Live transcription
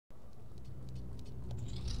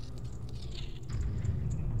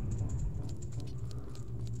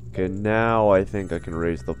Okay, now I think I can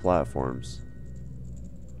raise the platforms.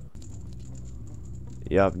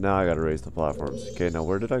 Yep, now I gotta raise the platforms. Okay, now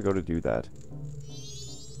where did I go to do that?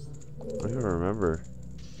 I don't even remember.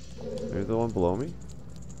 Maybe the one below me?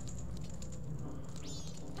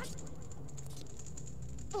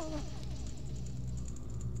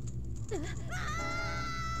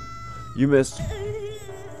 You missed.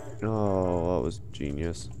 Oh, that was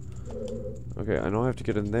genius. Okay, I know I have to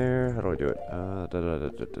get in there. How do I do it?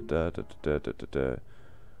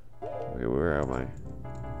 Okay, where am I?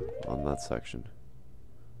 On that section.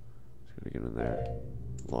 Just gotta get in there.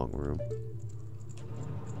 Long room.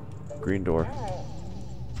 Green door.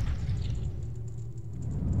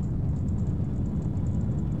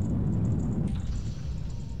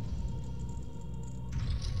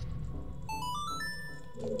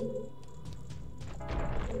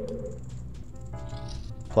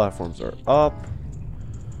 Platforms are up.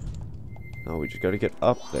 Now we just gotta get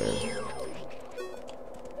up there.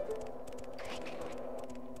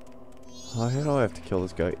 How do I have to kill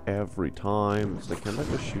this guy every time? It's like, can't I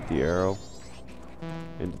just shoot the arrow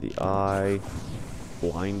into the eye,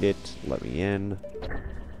 blind it, let me in,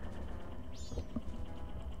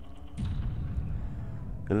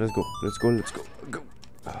 and let's go, let's go, let's go, go.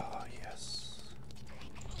 Ah, yes.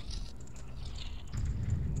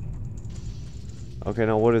 Okay,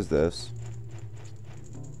 now what is this?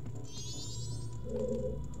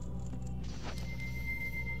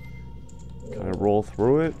 Can I roll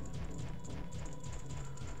through it?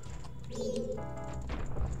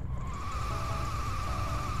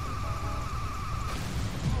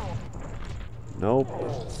 Nope.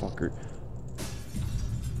 Fucker.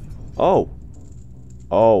 Oh.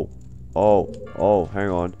 Oh. Oh. Oh, hang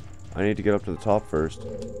on. I need to get up to the top first.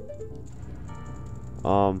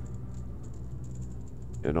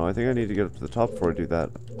 You know, I think I need to get up to the top before I do that.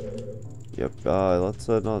 Yep, let's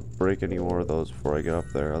not break any more of those before I get up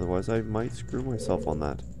there. Otherwise, I might screw myself on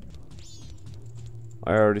that.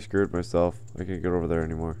 I already screwed myself. I can't get over there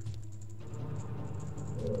anymore.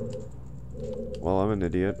 Well, I'm an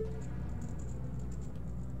idiot.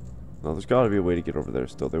 No, there's gotta be a way to get over there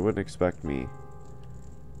still. They wouldn't expect me.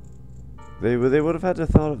 They would have had to have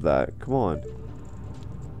thought of that. Come on.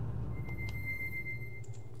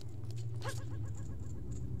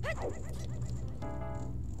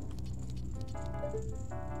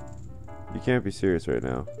 You can't be serious right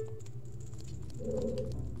now.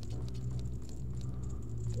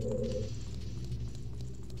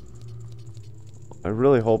 I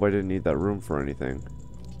really hope I didn't need that room for anything.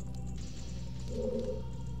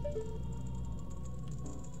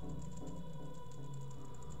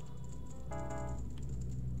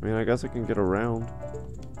 I mean, I guess I can get around.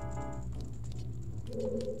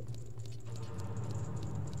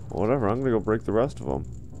 Whatever, I'm gonna go break the rest of them.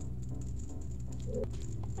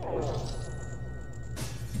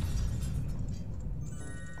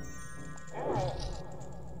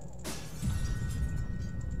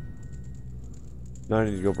 Now I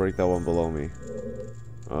need to go break that one below me.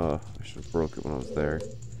 I should have broke it when I was there.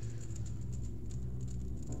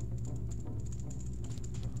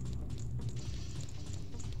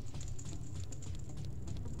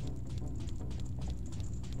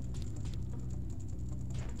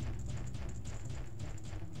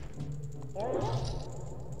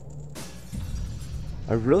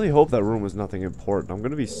 I really hope that room was nothing important. I'm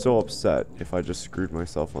gonna be so upset if I just screwed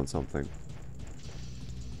myself on something.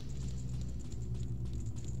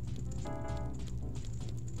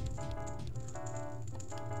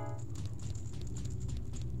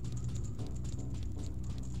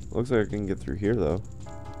 Looks like I can get through here though.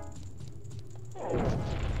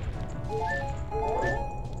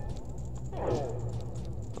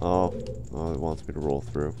 Oh, it wants me to roll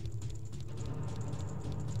through.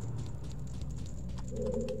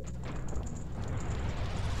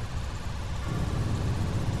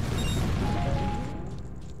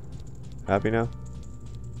 Happy now?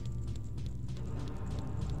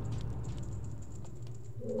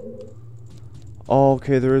 Oh,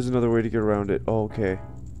 okay, there is another way to get around it. Oh, okay.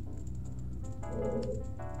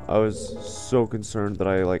 I was so concerned that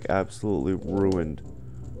I, like, absolutely ruined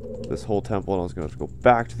this whole temple, and I was gonna have to go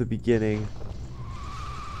back to the beginning.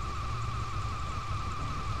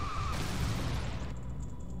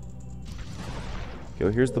 Okay,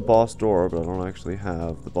 well, here's the boss door, but I don't actually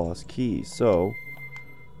have the boss key, so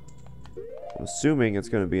I'm assuming it's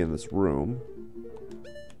gonna be in this room.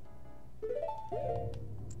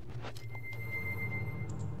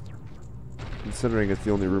 Considering it's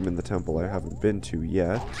the only room in the temple I haven't been to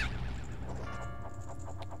yet.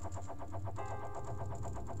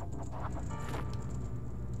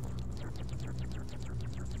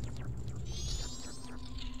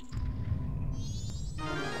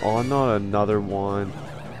 Oh, not another one.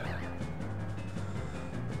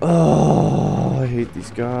 Oh, I hate these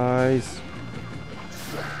guys.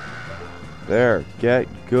 There, get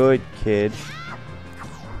good, kid.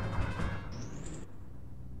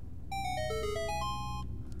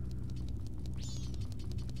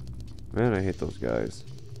 Man, I hate those guys.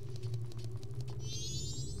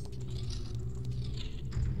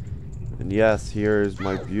 And yes, here is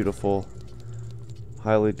my beautiful,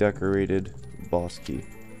 highly decorated boss key.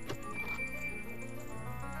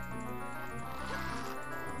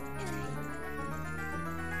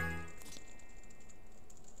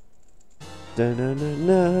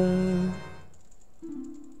 Da-na-na-na.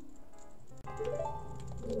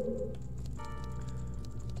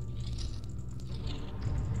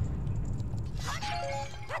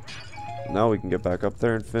 Now we can get back up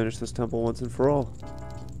there and finish this temple once and for all.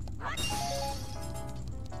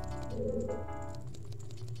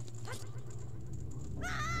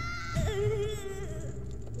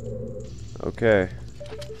 Okay.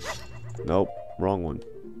 Nope, wrong one.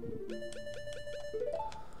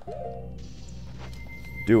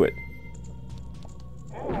 Do it.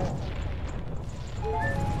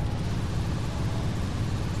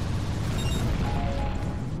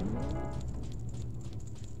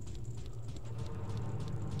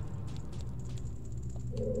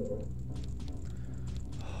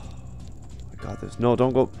 I got this. No,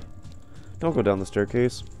 don't go down the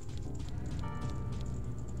staircase.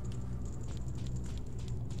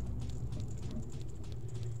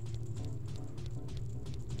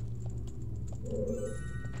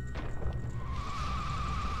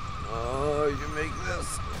 Oh, you can make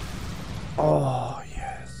this. Oh,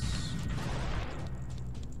 yes.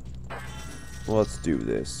 Let's do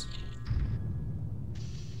this.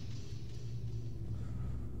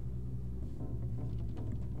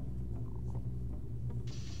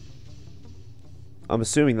 I'm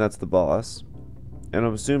assuming that's the boss. And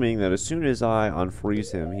I'm assuming that as soon as I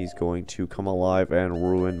unfreeze him, he's going to come alive and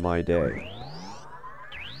ruin my day.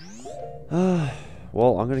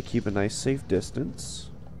 Well, I'm going to keep a nice safe distance.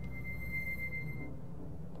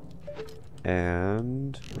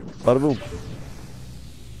 And bada boom.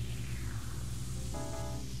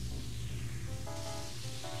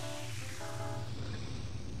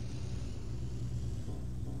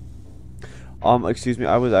 Excuse me,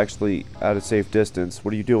 I was actually at a safe distance.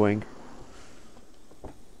 What are you doing?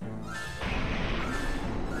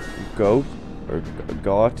 Goht? Or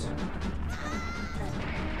Goht?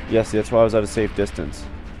 Yes, that's why I was at a safe distance.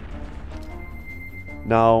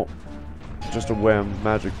 Now, just a whim,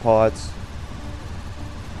 magic pots.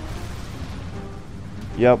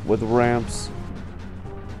 Yep, with ramps.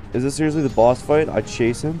 Is this seriously the boss fight? I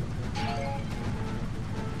chase him?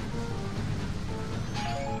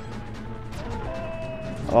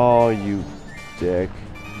 Oh, you dick.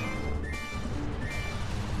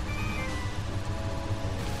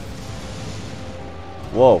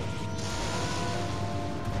 Whoa.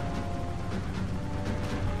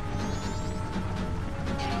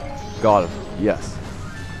 Got him. Yes.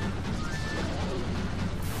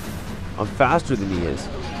 I'm faster than he is.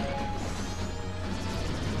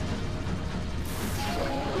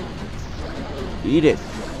 Eat it.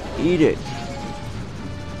 Eat it.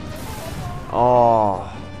 Oh.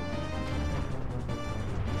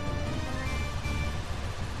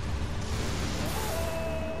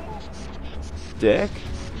 Dick.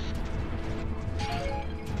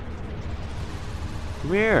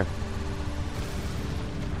 Come here.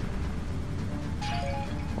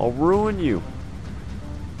 I'll ruin you.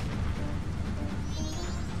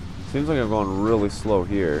 Seems like I'm going really slow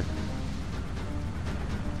here.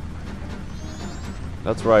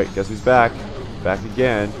 That's right. Guess who's back? Back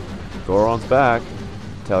again. Goron's back.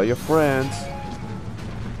 Tell your friends.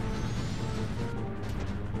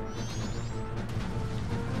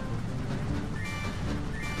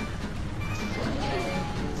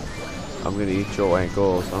 I'm gonna eat your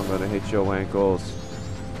ankles. I'm gonna hit your ankles.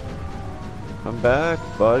 Come back,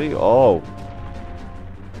 buddy. Oh.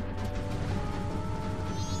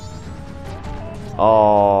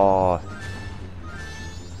 Oh.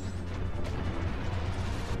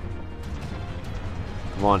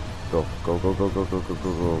 Come on. Go. Go, go, go, go, go, go,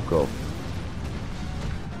 go, go, go.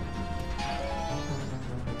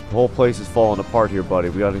 The whole place is falling apart here, buddy.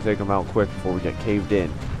 We gotta take them out quick before we get caved in.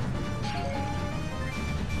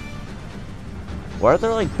 Why are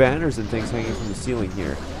there like banners and things hanging from the ceiling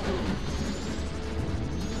here?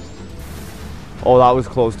 Oh, that was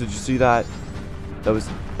close. Did you see that? That was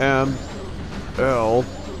M L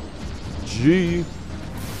G.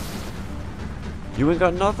 You ain't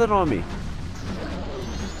got nothing on me.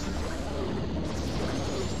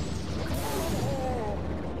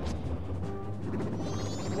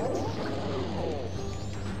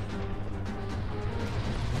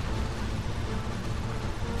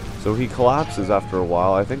 So he collapses after a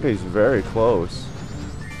while. I think he's very close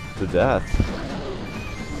to death.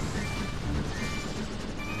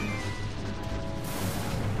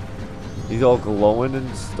 He's all glowing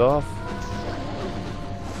and stuff.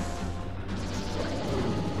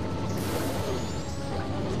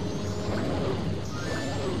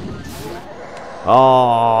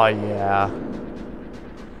 Oh, yeah.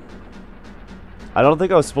 I don't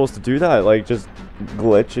think I was supposed to do that, like, just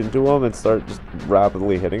glitch into him and start just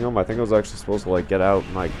rapidly hitting him. I think I was actually supposed to, like, get out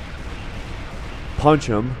and, like, punch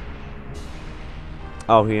him.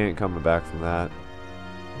 Oh, he ain't coming back from that.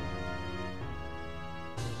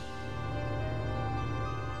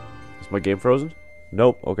 Is my game frozen?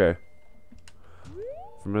 Nope, okay.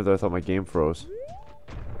 For a minute I thought my game froze.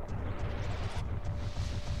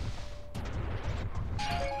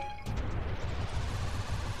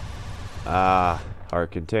 Ah,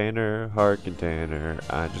 heart container,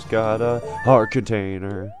 I just got a heart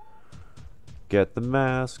container. Get the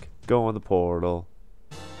mask, go in the portal.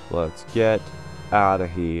 Let's get out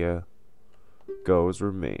of here. Goes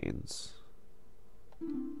remains.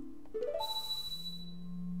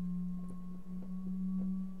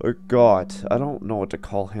 Or Goht, I don't know what to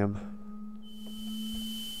call him.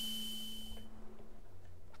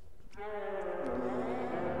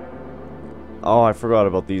 Oh, I forgot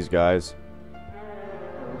about these guys.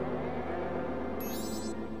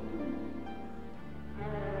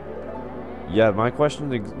 Yeah, my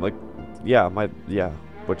question is, like, yeah,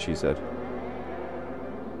 what she said.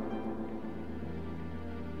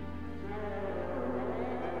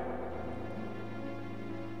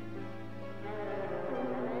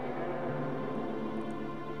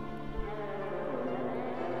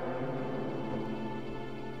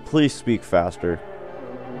 Please speak faster.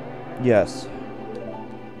 Yes.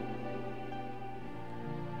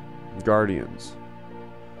 Guardians.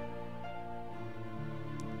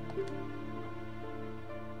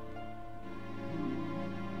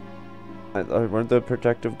 Weren't the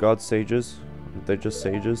protective gods sages? Aren't they just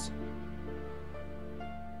sages?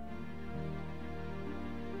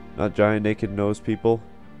 Not giant naked nose people?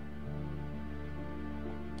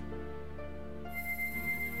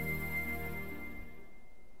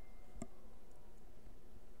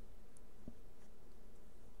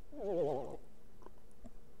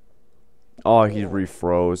 Oh, he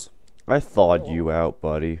refroze. I thawed you out,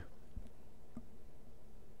 buddy.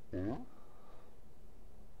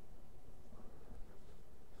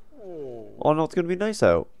 Oh no, it's gonna be nice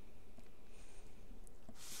out.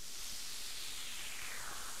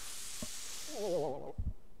 Oh.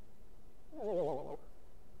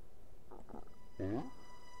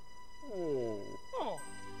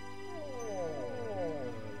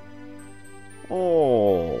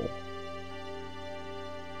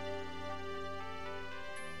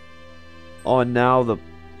 Oh, now the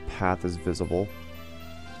path is visible.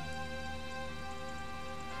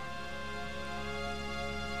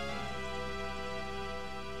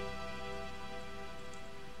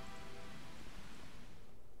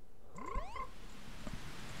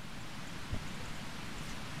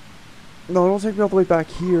 No, don't take me all the way back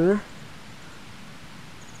here.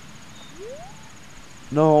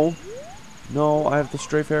 No. No, I have the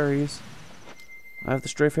stray fairies. I have the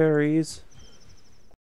stray fairies.